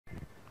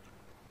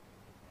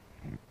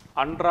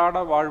அன்றாட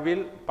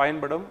வாழ்வில்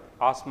பயன்படும்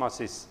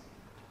ஆஸ்மாசிஸ்.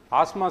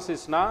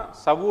 ஆஸ்மாசிஸ்னா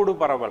சவ்வூடு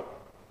பரவல்.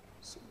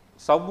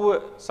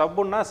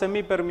 சவ்வுன்னா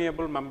செமி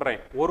பெர்மியபிள்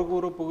மெம்பரைன், ஒரு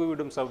கூறு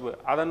புகுவிடும் சவ்வு.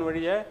 அதன்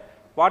வழியே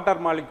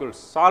வாட்டர்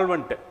மாலிகுல்ஸ்,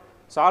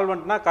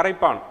 சால்வெண்ட்னா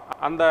கரைப்பான்.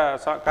 அந்த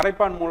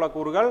கரைப்பான்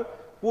மூலக்கூறுகள்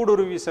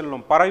ஊடுருவி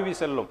செல்லும், பரவி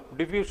செல்லும்,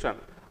 டிஃப்யூஷன்.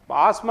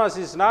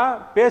 ஆஸ்மாசிஸ்னா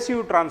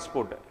பேசிவ்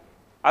டிரான்ஸ்போர்ட்,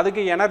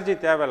 அதுக்கு எனர்ஜி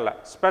தேவையில்லை.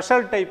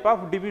 ஸ்பெஷல் டைப்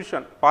ஆஃப்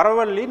டிஃப்யூஷன்,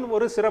 பரவலின்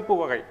ஒரு சிறப்பு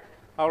வகை,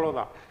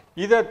 அவ்வளோதான்.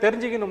 இதை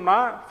தெரிஞ்சுக்கணும்னா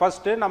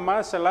ஃபஸ்ட்டு நம்ம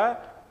சில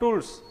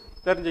டூல்ஸ்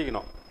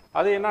தெரிஞ்சுக்கணும்.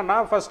 அது என்னன்னா,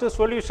 ஃபஸ்ட்டு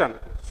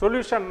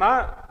சொல்யூஷன்னா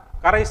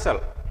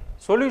கரைசல்.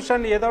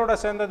 சொல்யூஷன் எதோட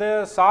சேர்ந்தது?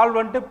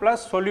 Solvent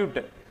plus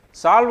solute.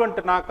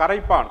 சால்வெண்ட்னா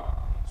கரைப்பான்,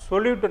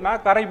 சொல்யூட்டுனா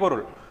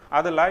கரைபொருள்.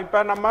 அதில் இப்போ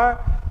நம்ம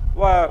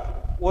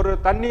ஒரு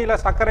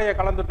தண்ணியில் சர்க்கரையை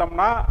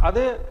கலந்துட்டோம்னா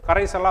அது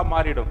கரைசலாக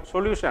மாறிடும்,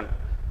 சொல்யூஷன்.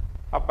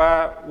 அப்போ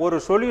ஒரு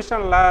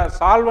சொல்யூஷனில்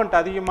சால்வெண்ட்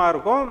அதிகமாக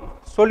இருக்கும்,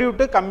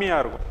 சொல்யூட்டு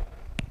கம்மியாக இருக்கும்,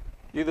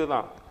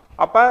 இதுதான்.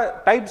 அப்போ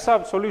டைப்ஸ்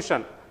ஆஃப்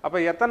சொல்யூஷன். அப்போ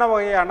எத்தனை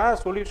வகையான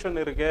சொல்யூஷன்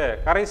இருக்குது?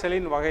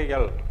 கரைசலின்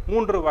வகைகள்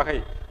 3 வகை.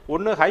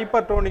 ஒன்று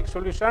ஹைப்பர்டோனிக்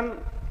சொல்யூஷன்,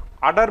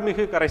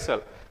 அடர்மிகு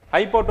கரைசல்.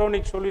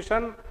 ஹைப்போடோனிக்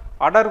சொல்யூஷன்,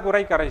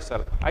 அடர்குறை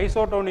கரைசல்.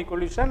 ஐசோடோனிக்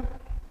சொல்யூஷன்,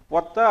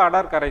 ஒத்த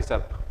அடர்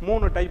கரைசல்.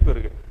 3 டைப்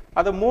இருக்குது.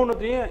 அது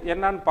 3த்தையும்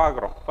என்னன்னு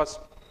பார்க்குறோம்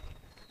ஃபர்ஸ்ட்.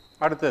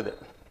 அடுத்தது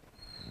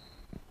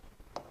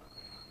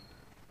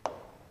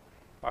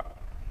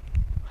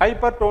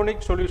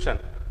ஹைப்பர்டோனிக் சொல்யூஷன்.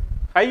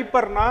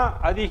 ஹைப்பர்னா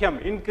அதிகம்,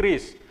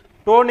 இன்க்ரீஸ்.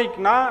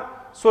 டோனிக்னா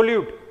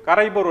சொல்யூட்,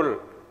 கரைபொருள்.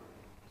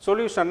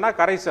 சொல்யூஷன்னா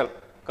கரைசல்.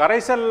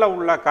 கரைசலில்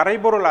உள்ள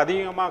கரைபொருள்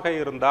அதிகமாக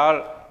இருந்தால்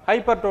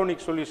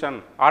ஹைப்பர்டோனிக் சொல்யூஷன்,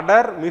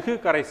 அடர் மிகு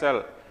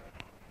கரைசல்.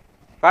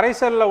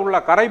 கரைசலில் உள்ள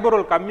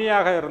கரைபொருள்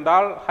கம்மியாக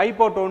இருந்தால்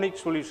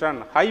ஹைப்போடோனிக் சொல்யூஷன்.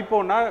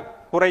 ஹைப்போனா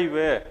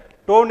குறைவு,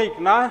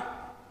 டோனிக்னா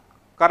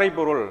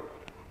கரைபொருள்.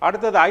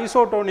 அடுத்தது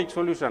ஐசோடோனிக்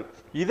சொல்யூஷன்.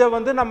 இதை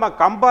நம்ம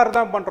கம்பேர்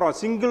தான் பண்ணுறோம்.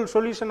 சிங்கிள்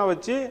சொல்யூஷனை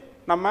வச்சு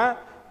நம்ம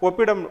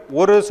ஒப்பிட,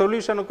 ஒரு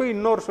சொல்யூஷனுக்கும்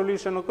இன்னொரு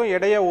சொல்யூஷனுக்கும்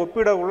இடையே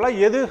ஒப்பிட உள்ள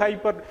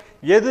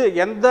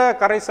எந்த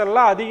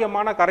கரைசலில்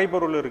அதிகமான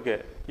கரைபொருள்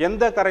இருக்குது,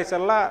 எந்த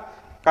கரைசலில்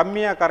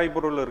கம்மியாக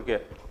கரைபொருள்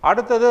இருக்குது.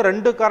 அடுத்தது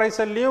 2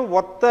 கரைசல்லையும்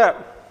ஒத்த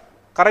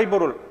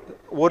கரைபொருள்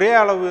ஒரே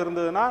அளவு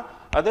இருந்ததுன்னா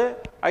அது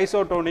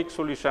ஐசோடோனிக்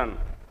சொல்யூஷன்,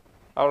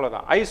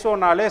 அவ்வளோதான்.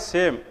 ஐசோனாலே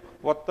சேம்,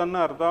 ஒத்தன்னு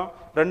அர்த்தம்,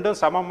 ரெண்டும்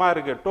சமமாக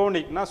இருக்குது.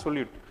 டோனிக்னா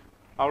சொல்யூட்,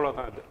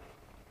 அவ்வளோதான் இது.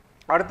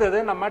 அடுத்தது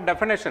நம்ம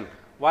டெஃபினேஷன்,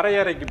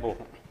 வரையறைக்கு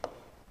போகும்.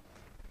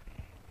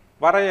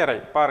 வரையறை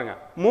பாருங்க.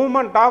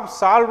 Movement of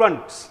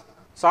solvents.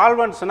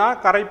 சால்வெண்ட்ஸ்னா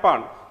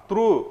கரைப்பான்.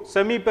 த்ரூ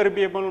செமி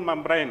பெர்மியபிள்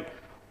மெம்பரைன்,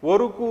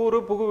 ஒரு கூறு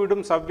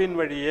புகுவிடும் சவ்வின்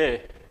வழியே.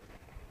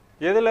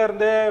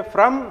 எதிலிருந்து?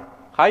 ஃப்ரம்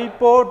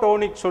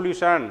ஹைப்போடோனிக்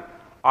சொல்யூஷன்,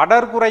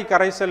 அடர்குறை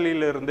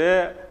கரைசலிலிருந்து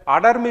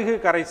அடர்மிகு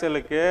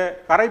கரைசலுக்கு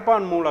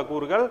கரைப்பான்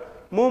மூலக்கூறுகள்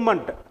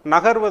மூவ்மெண்ட்,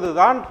 நகர்வது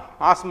தான்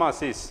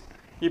ஆஸ்மாசிஸ்.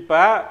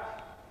 இப்போ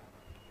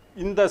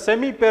இந்த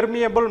செமி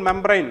பெர்மியபிள்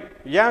மெம்பரைன்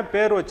ஏன்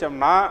பேர்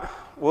வச்சோம்னா,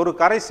 ஒரு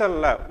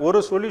கரைசலில், ஒரு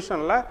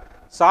சொல்யூஷனில்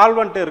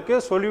சால்வெண்ட்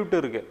இருக்குது, சொல்யூட்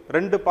இருக்குது,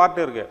 2 பார்ட்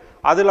இருக்குது.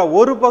 அதில்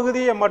ஒரு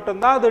பகுதியை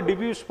மட்டும்தான் அது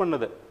டிஃப்யூஸ்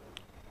பண்ணுது,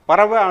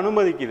 பரவ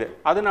அனுமதிக்குது.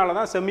 அதனால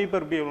தான் செமி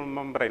பெர்மியபிள்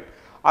மெம்பரைன்.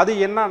 அது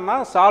என்னன்னா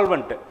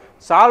சால்வெண்ட்.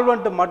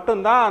 சால்வெண்ட்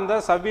மட்டும்தான் அந்த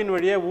சவ்வின்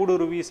வழியே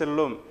ஊடுருவி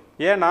செல்லும்.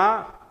 ஏன்னா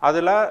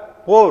அதில்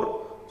போர்,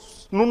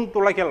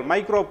 நுண்துளைகள்,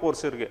 மைக்ரோ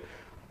போர்ஸ் இருக்குது.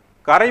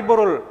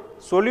 கரைபொருள்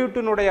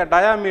சொல்யூட்டினுடைய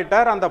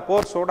டயாமீட்டர் அந்த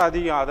போர்ஸோடு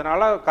அதிகம்,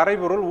 அதனால்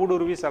கரைபொருள்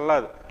ஊடுருவி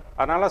செல்லாது.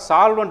 அதனால்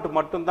சால்வெண்ட்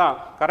மட்டும்தான்,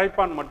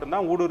 கரைப்பான்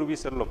மட்டும்தான் ஊடுருவி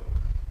செல்லும்.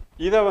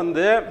 இதை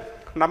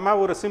நம்ம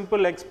ஒரு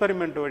சிம்பிள்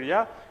எக்ஸ்பெரிமெண்ட்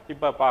வழியாக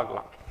இப்போ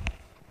பார்க்கலாம்.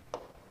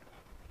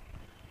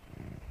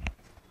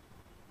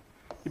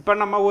 இப்போ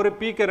நம்ம ஒரு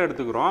பீக்கர்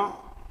எடுத்துக்கிறோம்.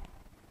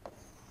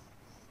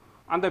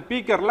 அந்த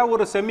பீக்கரில்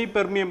ஒரு செமி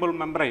பெர்மியபிள்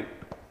மெம்பரைன்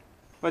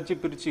வச்சு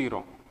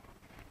பிரிச்சுக்கிறோம்.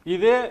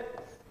 இது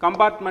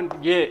கம்பார்ட்மெண்ட்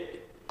ஏ,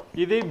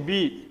 இது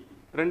பி,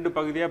 2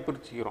 பகுதியாக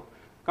பிரிச்சுக்கிறோம்.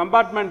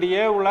 கம்பார்ட்மெண்ட்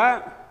ஏவில்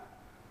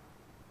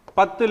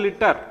 10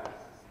 லிட்டர்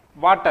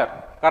வாட்டர்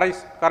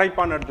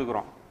கரைப்பான்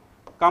எடுத்துக்கிறோம்.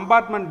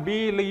 கம்பார்ட்மெண்ட்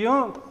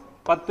பிலையும்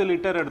 10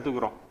 லிட்டர்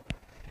எடுத்துக்கிறோம்.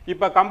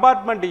 இப்போ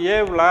கம்பார்ட்மெண்ட்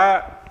ஏவில்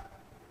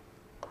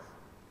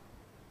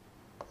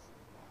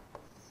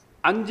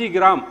 5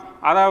 கிராம்,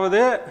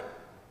 அதாவது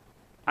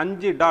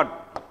 5 டாட்,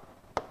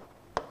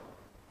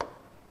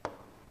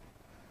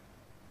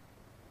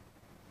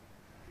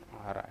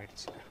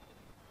 ஆயிடுச்சு,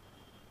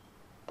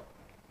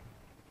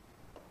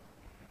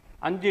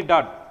 5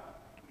 டாட்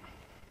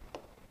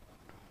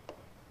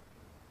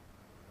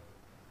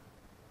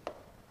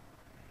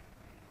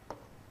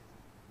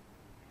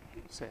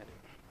சரி.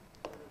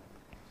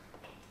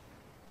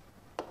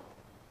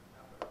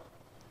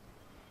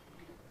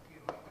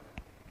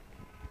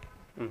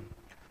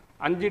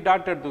 அஞ்சு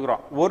டாட்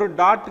எடுத்துக்கிறோம். ஒரு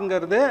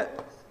டாட்டுங்கிறது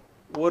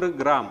 1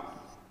 கிராம்.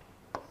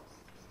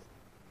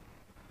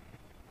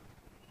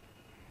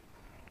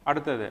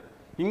 அடுத்தது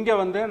இங்கே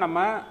நம்ம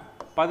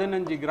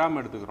 15 கிராம்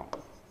எடுத்துக்கிறோம்.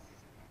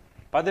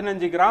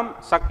 15 கிராம்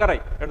சர்க்கரை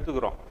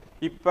எடுத்துக்கிறோம்.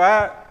 இப்போ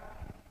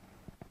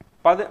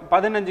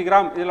 15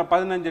 கிராம், இதில்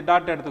 15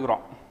 டாட்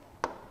எடுத்துக்கிறோம்.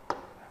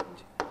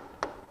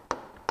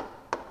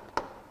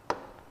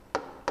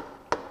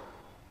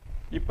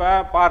 இப்போ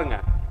பாருங்க,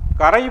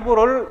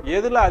 கரைபொருள்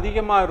எதில்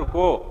அதிகமாக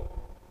இருக்கோ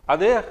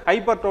அது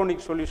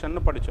ஹைப்பர்டோனிக்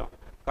சொல்யூஷன் படித்தோம்.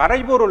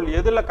 கரைபொருள்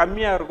எதில்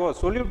கம்மியாக இருக்கோ,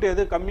 சொல்யூட்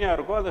எது கம்மியாக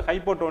இருக்கோ அது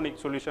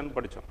ஹைப்போடோனிக் சொல்யூஷன்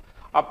படித்தோம்.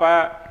 அப்போ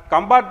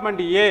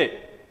கம்பார்ட்மெண்ட் ஏ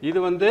இது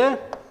வந்து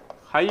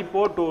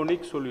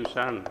ஹைப்போடோனிக்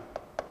சொல்யூஷன்,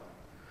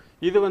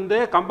 இது வந்து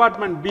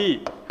கம்பார்ட்மெண்ட் பி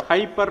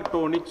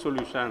ஹைப்பர்டோனிக்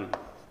சொல்யூஷன்.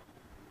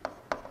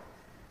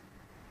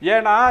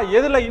 ஏன்னா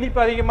எதில் இனிப்பு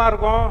அதிகமாக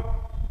இருக்கும்?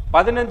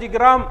 15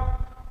 கிராம்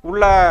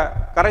உள்ள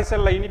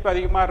கரைசலில் இனிப்பு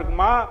அதிகமாக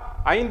இருக்குமா,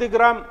 5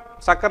 கிராம்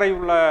சர்க்கரை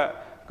உள்ள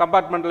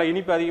கம்பார்ட்மெண்ட்டில்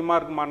இனிப்பு அதிகமாக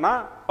இருக்குமானா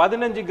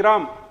 15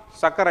 கிராம்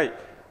சர்க்கரை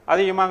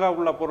அதிகமாக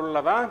உள்ள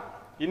பொருளில் தான்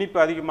இனிப்பு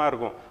அதிகமாக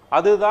இருக்கும்.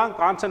 அதுதான்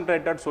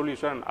கான்சன்ட்ரேட்டட்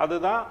சொல்யூஷன்,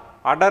 அதுதான்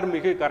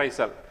அடர்மிகு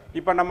கரைசல்.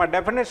 இப்போ நம்ம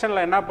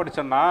டெஃபினேஷனில் என்ன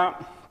படித்தோம்னா,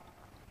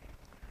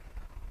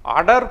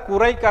 அடர்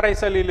குறை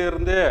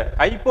கரைசலிலிருந்து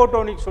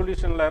ஹைப்போடோனிக்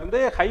சொல்யூஷன்ல இருந்து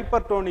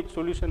ஹைப்பர்டோனிக்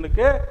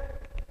சொல்யூஷனுக்கு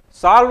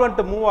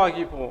சால்வெண்ட் மூவ்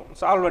ஆகி போகும்.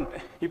 சால்வெண்ட்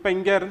இப்போ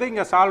இங்கே இருந்து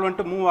இங்கே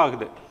சால்வெண்ட் மூவ்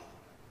ஆகுது,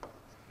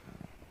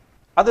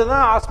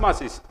 அதுதான்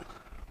ஆஸ்மாசிஸ்.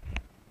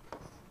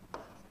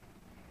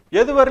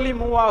 எது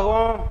வரலையும் மூவ்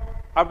ஆகும்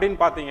அப்படின்னு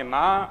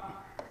பார்த்தீங்கன்னா,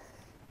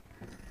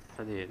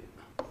 அது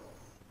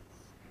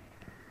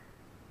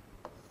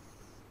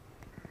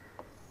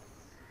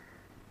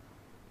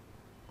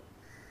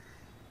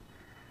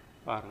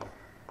பாருங்க,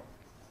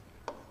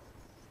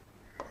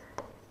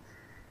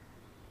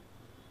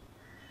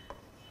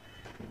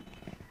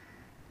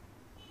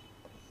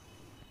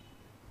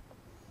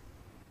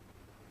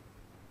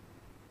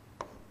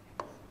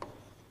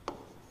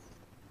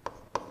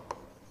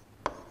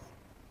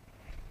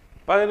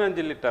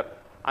 பதினஞ்சு லிட்டர்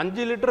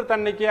 5 லிட்டர்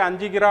தண்ணிக்கு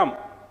 5 கிராம்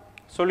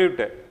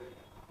சொல்யூட்டு,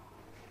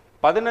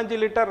 15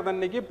 லிட்டர்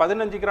தண்ணிக்கு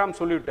 15 கிராம்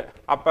சொல்யூட்டு.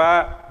 அப்போ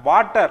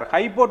வாட்டர்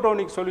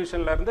ஹைப்போடோனிக்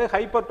சொல்யூஷன்ல இருந்து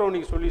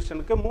ஹைப்பர்டோனிக்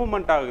சொல்யூஷனுக்கு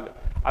மூவ்மெண்ட் ஆகுது.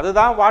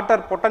 அதுதான்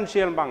water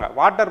பொட்டன்ஷியல்பாங்க.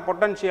 Water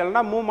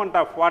பொட்டன்ஷியல்னா movement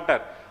of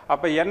water.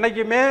 அப்போ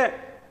என்னைக்குமே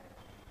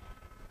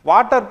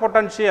வாட்டர்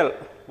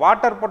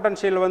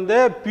பொட்டன்ஷியல் வந்து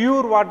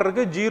பியூர்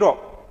வாட்டருக்கு 0,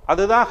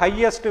 அதுதான்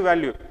ஹையஸ்ட்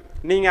வேல்யூ.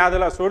 நீங்கள்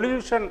அதில்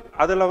சொல்யூஷன்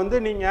அதில் வந்து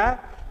நீங்கள்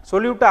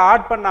சொல்யூட்டை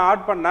ஆட்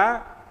பண்ண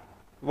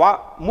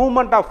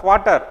மூவ்மெண்ட் ஆஃப்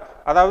வாட்டர்,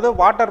 அதாவது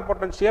வாட்டர்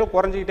பொட்டன்ஷியல்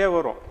குறைஞ்சிக்கிட்டே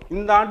வரும்.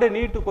 இந்த ஆண்டு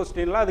நீட்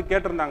கொஸ்டின்ல அது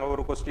கேட்டிருந்தாங்க.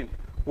 ஒரு கொஸ்டின்,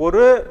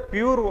 ஒரு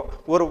பியூர்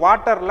ஒரு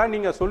வாட்டரில்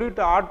நீங்கள்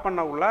சொல்யூட்டை ஆட்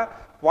பண்ண உள்ள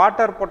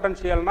வாட்டர்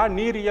பொட்டன்ஷியல்னா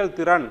நீரியல்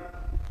திறன்,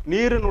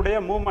 நீரினுடைய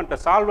movement,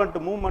 solvent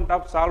movement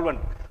of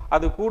solvent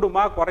அது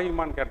கூடுமா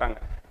குறையுமான்னு கேட்டாங்க.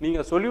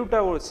 நீங்கள் சொல்யூட்டை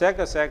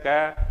சேர்க்க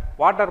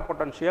வாட்டர்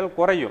பொட்டன்ஷியல்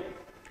குறையும்.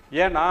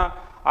 ஏன்னா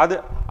அது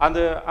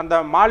அந்த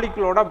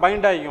மாலிகுலோட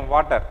பைண்ட் ஆகிக்கும்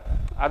வாட்டர்,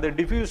 அது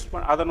டிஃப்யூஸ்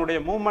அதனுடைய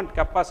மூவ்மெண்ட்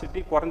கெப்பாசிட்டி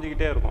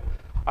குறைஞ்சிக்கிட்டே இருக்கும்.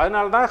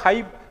 அதனால தான்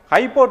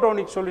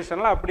ஹைப்போடோனிக்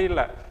சொல்யூஷனில் அப்படி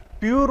இல்லை.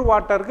 பியூர்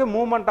வாட்டருக்கு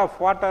மூவ்மெண்ட் ஆஃப்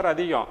வாட்டர்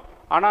அதிகம்,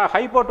 ஆனால்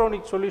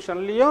hypotonic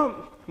சொல்யூஷன்லேயும்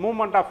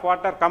movement of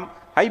water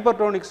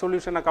hypertonic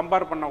சொல்யூஷனை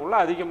கம்பேர் பண்ண உள்ள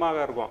அதிகமாக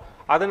இருக்கும்.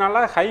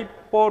 அதனால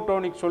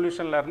ஹைப்போடோனிக்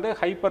சொல்யூஷன்லேருந்து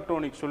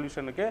ஹைப்பர்டோனிக்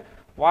சொல்யூஷனுக்கு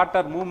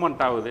வாட்டர்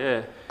மூவ்மெண்ட் ஆகுது.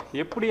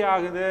 எப்படி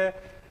ஆகுது?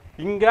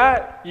 இங்கே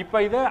இப்போ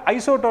இது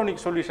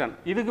ஐசோடோனிக் சொல்யூஷன்.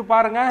 இதுக்கு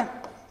பாருங்க,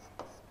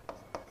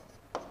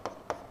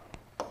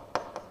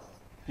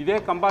 இதே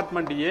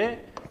கம்பார்ட்மெண்ட் ஏ,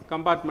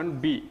 compartment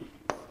B,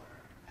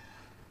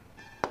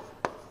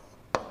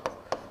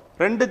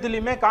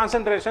 ரெண்டுத்திலையுமே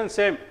concentration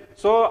same.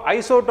 So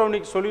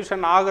isotonic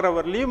solution ஆகிற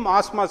வரலையும்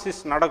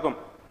ஆஸ்மாசிஸ் நடக்கும்,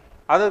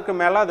 அதற்கு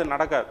மேலே அது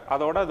நடக்காது,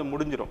 அதோட அது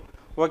முடிஞ்சிடும்.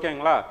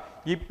 ஓகேங்களா?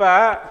 இப்போ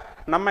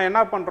நம்ம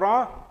என்ன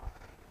பண்ணுறோம்,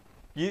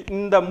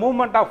 இந்த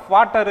மூவ்மெண்ட் ஆஃப்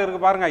வாட்டர்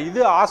இருக்கு பாருங்க,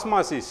 இது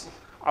ஆஸ்மாசிஸ்.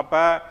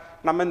 அப்போ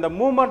நம்ம இந்த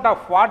மூவ்மெண்ட்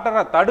ஆஃப்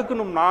வாட்டரை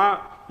தடுக்கணும்னா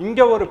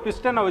இங்கே ஒரு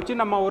பிஸ்டனை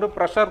வச்சு நம்ம ஒரு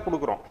ப்ரெஷர்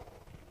கொடுக்குறோம்.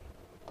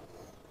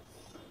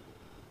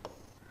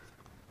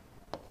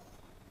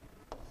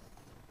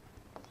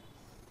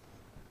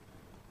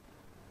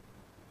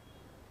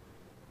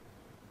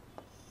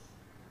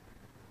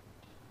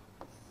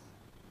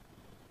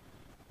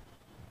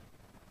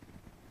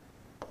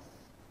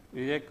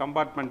 இதே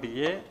கம்பார்ட்மெண்ட்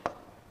ஏ,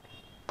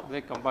 இதே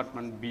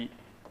கம்பார்ட்மெண்ட் பி.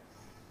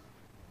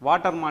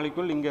 வாட்டர்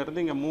மாலிகுல்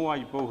இங்கேருந்து இங்கே மூவ்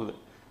ஆகி போகுது.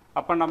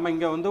 அப்போ நம்ம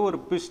இங்கே வந்து ஒரு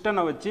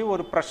பிஸ்டனை வச்சு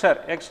ஒரு ப்ரெஷர்,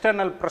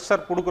 எக்ஸ்டர்னல்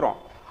ப்ரெஷர் கொடுக்குறோம்.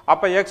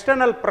 அப்போ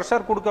எக்ஸ்டர்னல்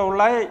ப்ரெஷர் கொடுக்க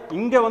உள்ள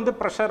இங்கே வந்து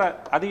ப்ரெஷர்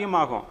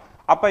அதிகமாகும்.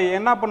 அப்போ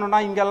என்ன பண்ணுன்னா,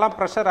 இங்கெல்லாம்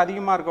ப்ரெஷர்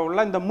அதிகமாக இருக்க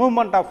உள்ள இந்த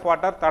மூவ்மெண்ட் ஆஃப்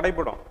வாட்டர்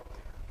தடைப்படும்.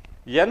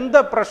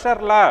 எந்த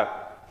ப்ரெஷரில்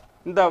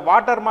இந்த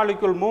வாட்டர்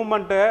மாலிகுல்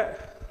மூவ்மெண்ட்டு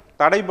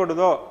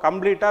தடைப்படுதோ,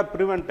 கம்ப்ளீட்டாக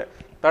ப்ரிவெண்ட்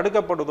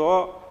தடுக்கப்படுதோ,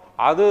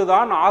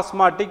 அதுதான்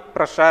ஆஸ்மாட்டிக்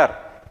ப்ரெஷர்.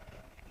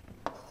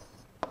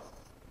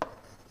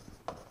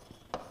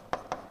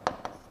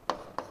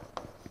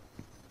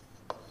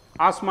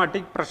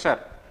 Osmotic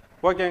pressure.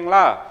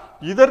 ஓகேங்களா?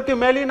 இதற்கு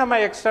மேலே நம்ம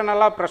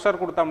எக்ஸ்டர்னலாக ப்ரெஷர்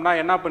கொடுத்தோம்னா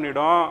என்ன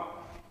பண்ணிடும்,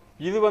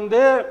 இது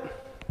வந்து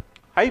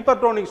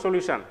ஹைப்பர்டோனிக்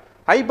சொல்யூஷன்.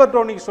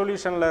 ஹைப்பர்டோனிக்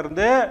சொல்யூஷன்ல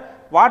இருந்து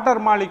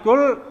வாட்டர்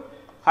மாலிகுல்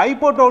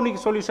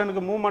ஹைப்போடோனிக்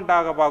சொல்யூஷனுக்கு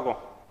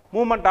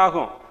மூவ்மெண்ட்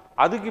ஆகும்.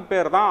 அதுக்கு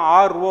பேர் தான்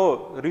RO,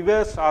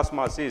 reverse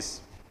osmosis.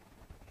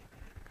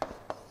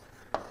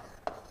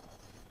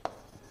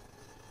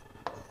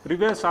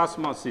 Reverse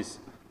osmosis.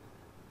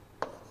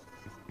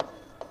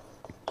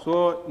 So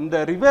இந்த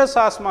ரிவர்ஸ்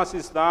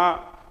ஆஸ்மாசிஸ் தான்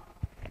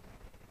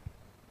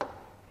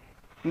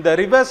இந்த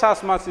ரிவர்ஸ்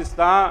ஆஸ்மாசிஸ்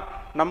தான்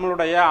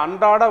நம்மளுடைய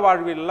அன்றாட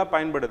வாழ்வியலில்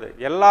பயன்படுது.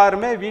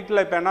 எல்லாருமே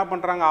வீட்டில் இப்போ என்ன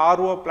பண்ணுறாங்க,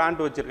 ஆர்ஓ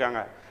பிளான்ட்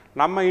வச்சுருக்காங்க.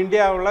 நம்ம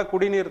இந்தியாவில்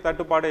குடிநீர்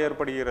தட்டுப்பாடு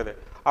ஏற்படுகிறது.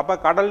 அப்போ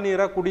கடல்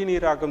நீரை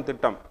குடிநீராக்கும்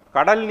திட்டம்,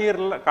 கடல்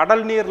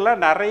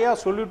நீரில் நிறையா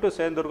சொல்யூட்டு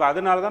சேர்ந்துருக்கும்.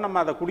 அதனால தான்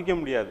நம்ம அதை குடிக்க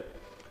முடியாது.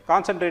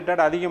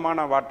 கான்சன்ட்ரேட்டட்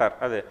அதிகமான வாட்டர்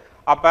அது.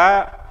 அப்போ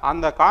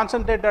அந்த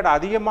கான்சன்ட்ரேட்டட்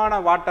அதிகமான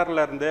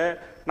வாட்டர்லேருந்து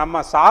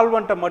நம்ம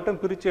சால்வெண்ட்டை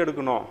மட்டும் பிரித்து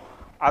எடுக்கணும்.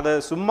 அதை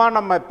சும்மா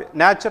நம்ம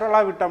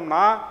நேச்சுரலாக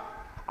விட்டோம்னா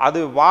அது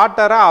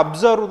வாட்டரை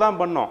அப்சர்வ் தான்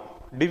பண்ணும்,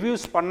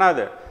 டிஃப்யூஸ்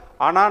பண்ணாது.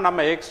 ஆனால் நம்ம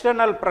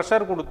எக்ஸ்டர்னல்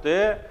ப்ரெஷர் கொடுத்து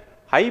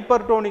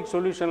ஹைப்பர்டோனிக்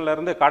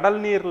சொல்யூஷன்லேருந்து கடல்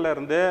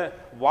நீர்லேருந்து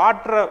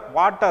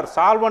வாட்டர்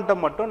சால்வெண்ட்டை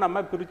மட்டும்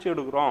நம்ம பிரித்து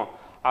எடுக்கிறோம்.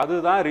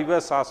 அதுதான்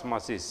ரிவர்ஸ்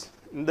ஆஸ்மாசிஸ்.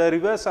 இந்த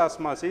ரிவர்ஸ்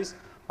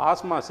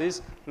ஆஸ்மாசிஸ்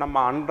நம்ம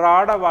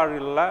அன்றாட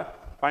வாழ்வில்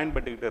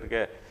பயன்பட்டுக்கிட்டு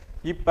இருக்கு.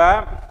 இப்போ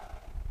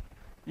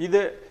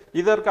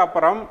இதற்கு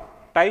அப்புறம்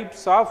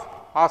டைப்ஸ் ஆஃப்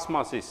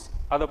ஆஸ்மாசிஸ்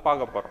அதை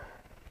பார்க்க போகிறோம்.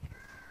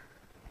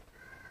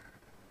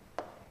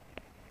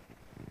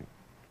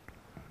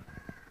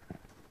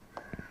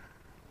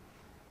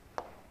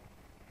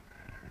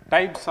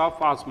 Types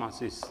of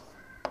osmosis.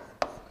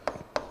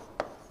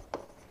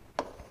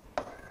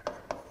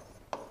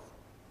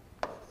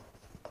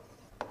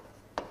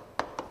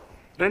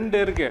 ரெண்டு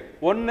இருக்கு.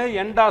 ஒன்று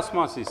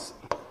எண்டாஸ்மாசிஸ்.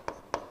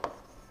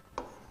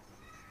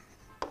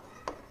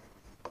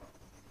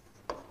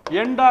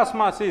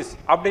 எண்டாஸ்மாசிஸ்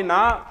அப்படின்னா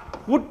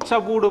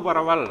உட்சவூடு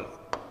பரவல்.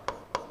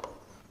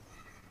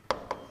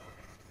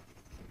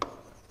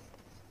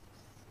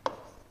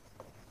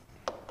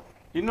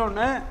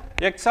 இன்னொன்று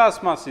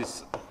எக்ஸாஸ்மாசிஸ்.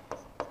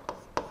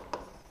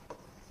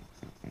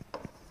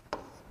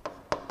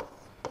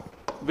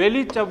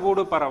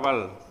 வெளிச்சவூடு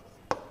பரவல்.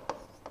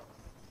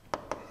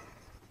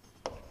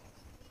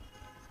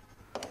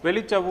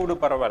 வெளிச்சவூடு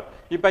பரவல்.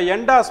 இப்போ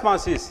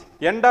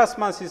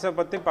எண்டாஸ்மாசிஸை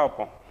பற்றி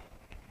பார்ப்போம்.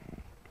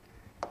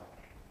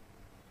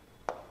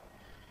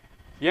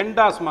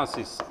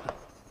 எண்டாஸ்மாசிஸ்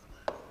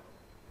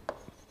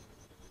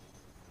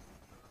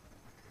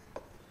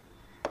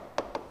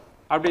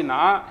அப்படின்னா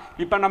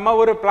இப்போ நம்ம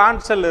ஒரு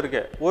பிளான்ட் செல்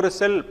இருக்கு, ஒரு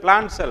செல்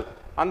பிளான்ட் செல்.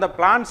 அந்த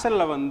பிளான்ட்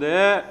செல்ல வந்து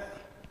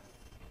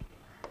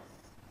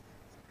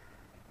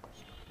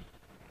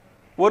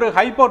ஒரு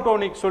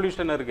ஹைப்போடோனிக்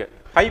சொல்யூஷன் இருக்கு.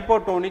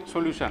 Hypotonic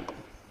solution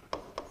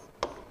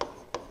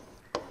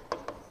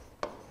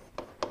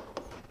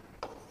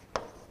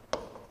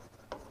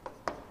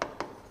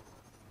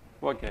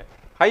okay.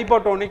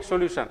 ஹைப்போடோனிக்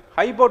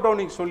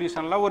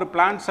சொல்யூஷன்ல ஒரு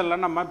பிளான்ட் செல்லை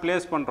நம்ம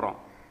பிளேஸ் பண்றோம்.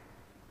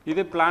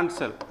 இது பிளான்ட்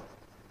செல்.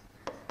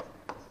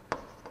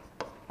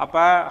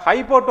 அப்போ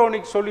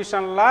ஹைப்போடோனிக்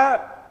சொல்யூஷன்ல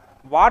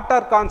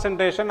வாட்டர்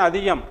கான்சன்ட்ரேஷன்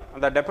அதிகம்.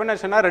 அந்த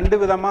டெஃபினேஷனை ரெண்டு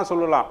விதமாக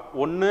சொல்லலாம்.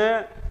 ஒன்று,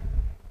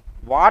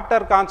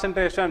 வாட்டர்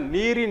கான்சன்ட்ரேஷன்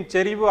நீரின்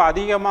செறிவு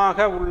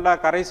அதிகமாக உள்ள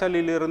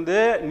கரைசலிலிருந்து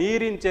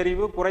நீரின்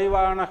செறிவு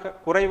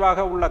குறைவாக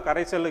உள்ள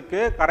கரைசலுக்கு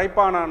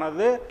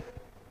கரைப்பானானது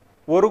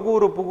ஒரு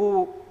கூறு புகு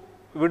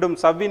விடும்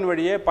சவ்வின்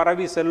வழியே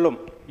பரவி செல்லும்.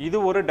 இது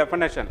ஒரு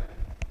டெஃபினேஷன்.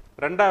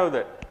 ரெண்டாவது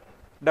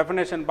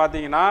டெஃபினேஷன்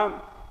பார்த்தீங்கன்னா,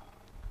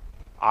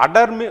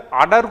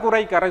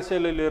 அடர்குறை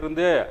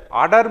கரைசலிலிருந்து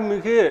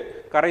அடர்மிகு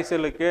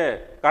கரைசலுக்கு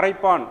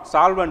கரைப்பான்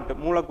சால்வெண்ட்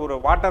மூலக்கூறு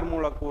வாட்டர்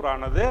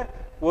மூலக்கூறானது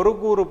ஒரு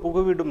கூறு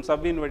புகுவிடும்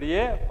சவ்வின்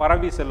வழியே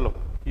பரவி செல்லும்.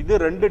 இது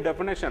ரெண்டு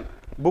டெஃபினேஷன்.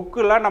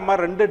 புக்கில் நம்ம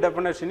ரெண்டு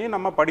டெஃபினேஷனையும்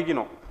நம்ம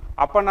படிக்கணும்.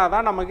 அப்போனா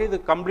தான் நமக்கு இது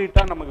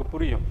கம்ப்ளீட்டாக நமக்கு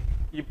புரியும்.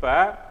 இப்போ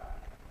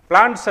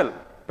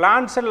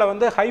பிளான்ட் செல்ல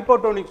வந்து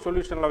ஹைப்போடோனிக்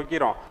சொல்யூஷனில்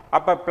வைக்கிறோம்.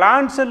 அப்போ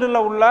பிளான்ட்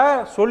செல்லில் உள்ள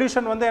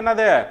சொல்யூஷன் வந்து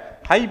என்னது,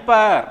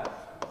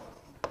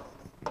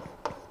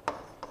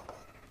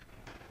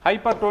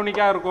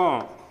 ஹைப்பர்டோனிக்காக இருக்கும்.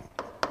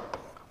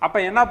 அப்போ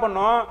என்ன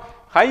பண்ணும்,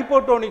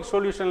 ஹைப்போடோனிக்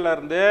சொல்யூஷன்ல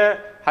இருந்து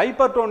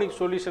ஹைப்பர்டோனிக்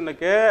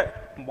சொல்யூஷனுக்கு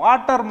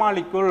வாட்டர்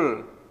மாலிகுல்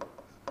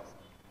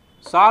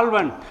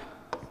சால்வெண்ட்,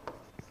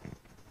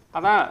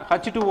 அதான்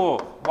H2O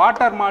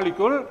வாட்டர்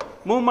மாலிகுல்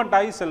மூவ்மெண்ட்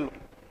ஆகி செல்லும்.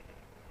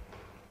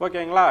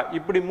 ஓகேங்களா?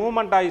 இப்படி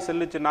மூவ்மெண்ட் ஆகி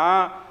செல்லுச்சுன்னா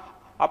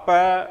அப்போ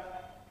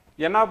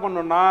என்ன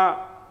பண்ணுன்னா,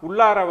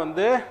 உள்ளார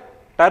வந்து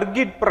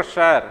டர்கிட்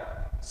ப்ரெஷர்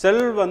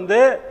செல் வந்து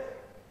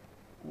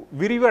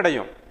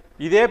விரிவடையும்.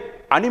 இதே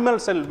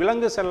அனிமல் செல்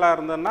விலங்கு செல்லாக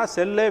இருந்ததுன்னா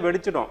செல்லே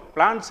வெடிச்சிடும்.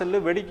 பிளான்ட் செல்லு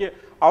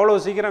அவ்வளோ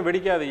சீக்கிரம்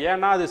வெடிக்காது.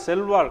 ஏன்னா அது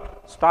செல்வால்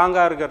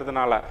ஸ்ட்ராங்காக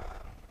இருக்கிறதுனால.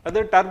 அது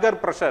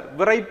டர்கர் ப்ரெஷர்,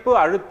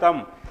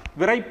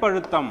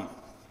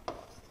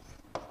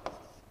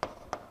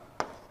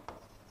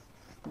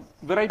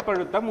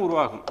 விரைப்பழுத்தம்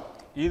உருவாகும்.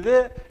 இது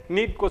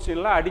நீட்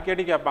கொஸ்டினில்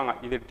அடிக்கடி கேட்பாங்க.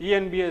 இது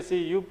டிஎன்பிஎஸ்சி,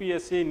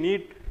 யூபிஎஸ்சி,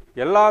 நீட்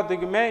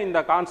எல்லாத்துக்குமே இந்த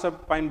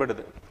கான்செப்ட்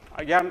பயன்படுது.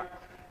 ஏன்னா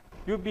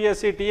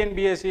யூபிஎஸ்சி,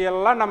 டிஎன்பிஎஸ்சி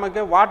எல்லாம்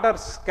நமக்கு வாட்டர்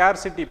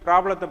ஸ்கேர்சிட்டி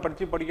ப்ராப்ளத்தை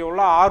படிக்க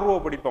உள்ள ஆர்ஓ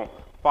படிப்போம்.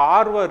 இப்போ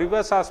ஆர்ஓ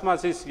ரிவர்ஸ்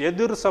ஆஸ்மாசிஸ்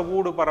எதிர்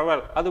சவூடு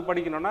பரவல் அது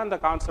படிக்கணும்னா இந்த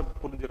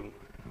கான்செப்ட் புரிஞ்சிருக்கும்.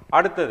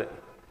 அடுத்தது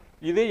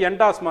இது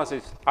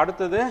எண்டாஸ்மாசிஸ்.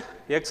 அடுத்தது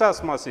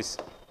எக்ஸாஸ்மாசிஸ்.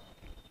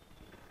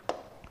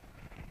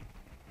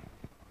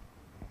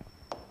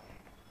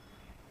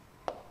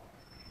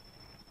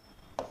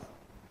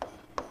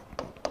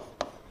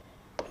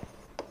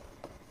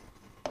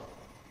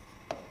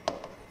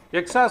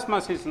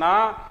 எக்ஸாஸ்மாசிஸ்னா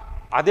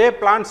அதே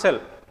பிளான்ட்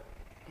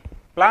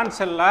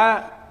செல்ல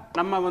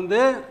நம்ம வந்து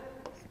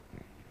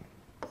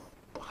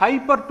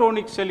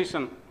ஹைப்பர்டோனிக்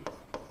சொல்யூஷன்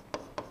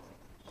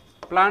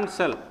பிளான்ட்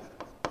செல்,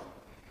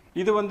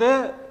 இது வந்து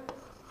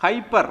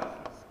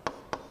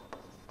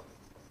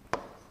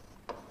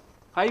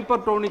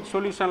ஹைப்பர்டோனிக்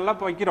சொல்யூஷன்ல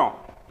வைக்கிறோம்,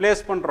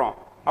 பிளேஸ் பண்றோம்.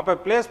 அப்ப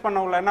பிளேஸ்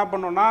பண்ணவுள்ள என்ன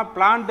பண்ணோம்னா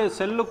பிளான்ட்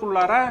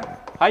செல்லுக்குள்ளார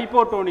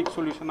ஹைப்போடோனிக்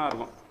சொல்யூஷனா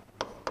இருக்கும்.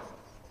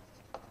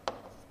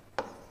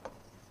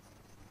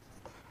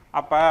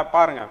 அப்ப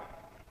பாருங்க,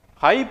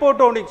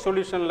 ஹைப்போடோனிக்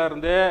சொல்யூஷன்ல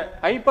இருந்து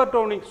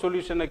hypertonic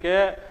சொல்யூஷனுக்கு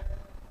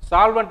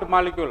solvent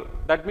molecule,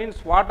 that means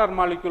water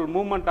molecule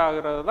movement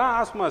ஆகுறது தான்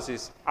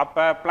ஆஸ்மாசிஸ். அப்ப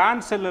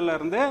பிளான்ட் செல்லுல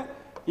இருந்து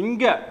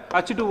இங்க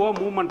H2O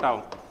மூவ்மெண்ட்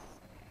ஆகும்.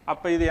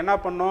 அப்ப இது என்ன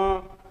பண்ணும்,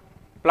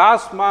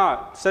 பிளாஸ்மா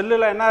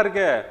செல்லுல என்ன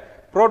இருக்கு,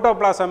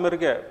 புரோட்டோபிளாசம்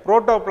இருக்கு.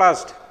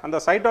 புரோட்டோபிளாஸ்ட், அந்த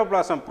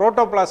சைட்டோபிளாசம்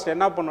புரோட்டோபிளாஸ்ட்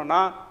என்ன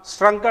பண்ணும்னா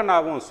ஸ்ட்ரங்கன்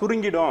ஆகும்,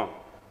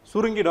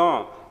 சுருங்கிடும்.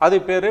 அது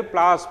பேரு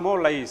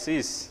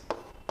பிளாஸ்மோலைசிஸ்.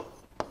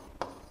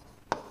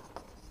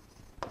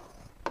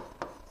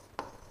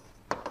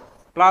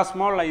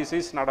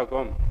 பிளாஸ்மோலைசிஸ்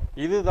நடக்கும்.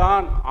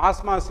 இதுதான்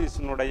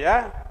ஆஸ்மாசிஸினுடைய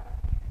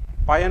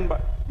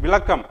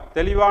விளக்கம்,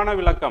 தெளிவான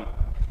விளக்கம்.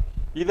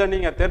 இதை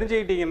நீங்கள்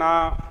தெரிஞ்சுக்கிட்டீங்கன்னா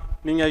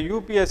நீங்கள்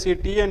யூபிஎஸ்சி,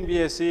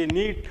 டிஎன்பிஎஸ்சி,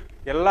 நீட்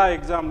எல்லா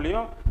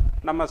எக்ஸாம்லேயும்,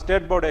 நம்ம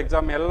ஸ்டேட் போர்டு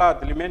எக்ஸாம்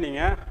எல்லாத்துலேயுமே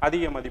நீங்கள்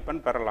அதிக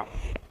மதிப்பெண் பெறலாம்.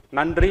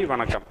 நன்றி,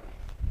 வணக்கம்.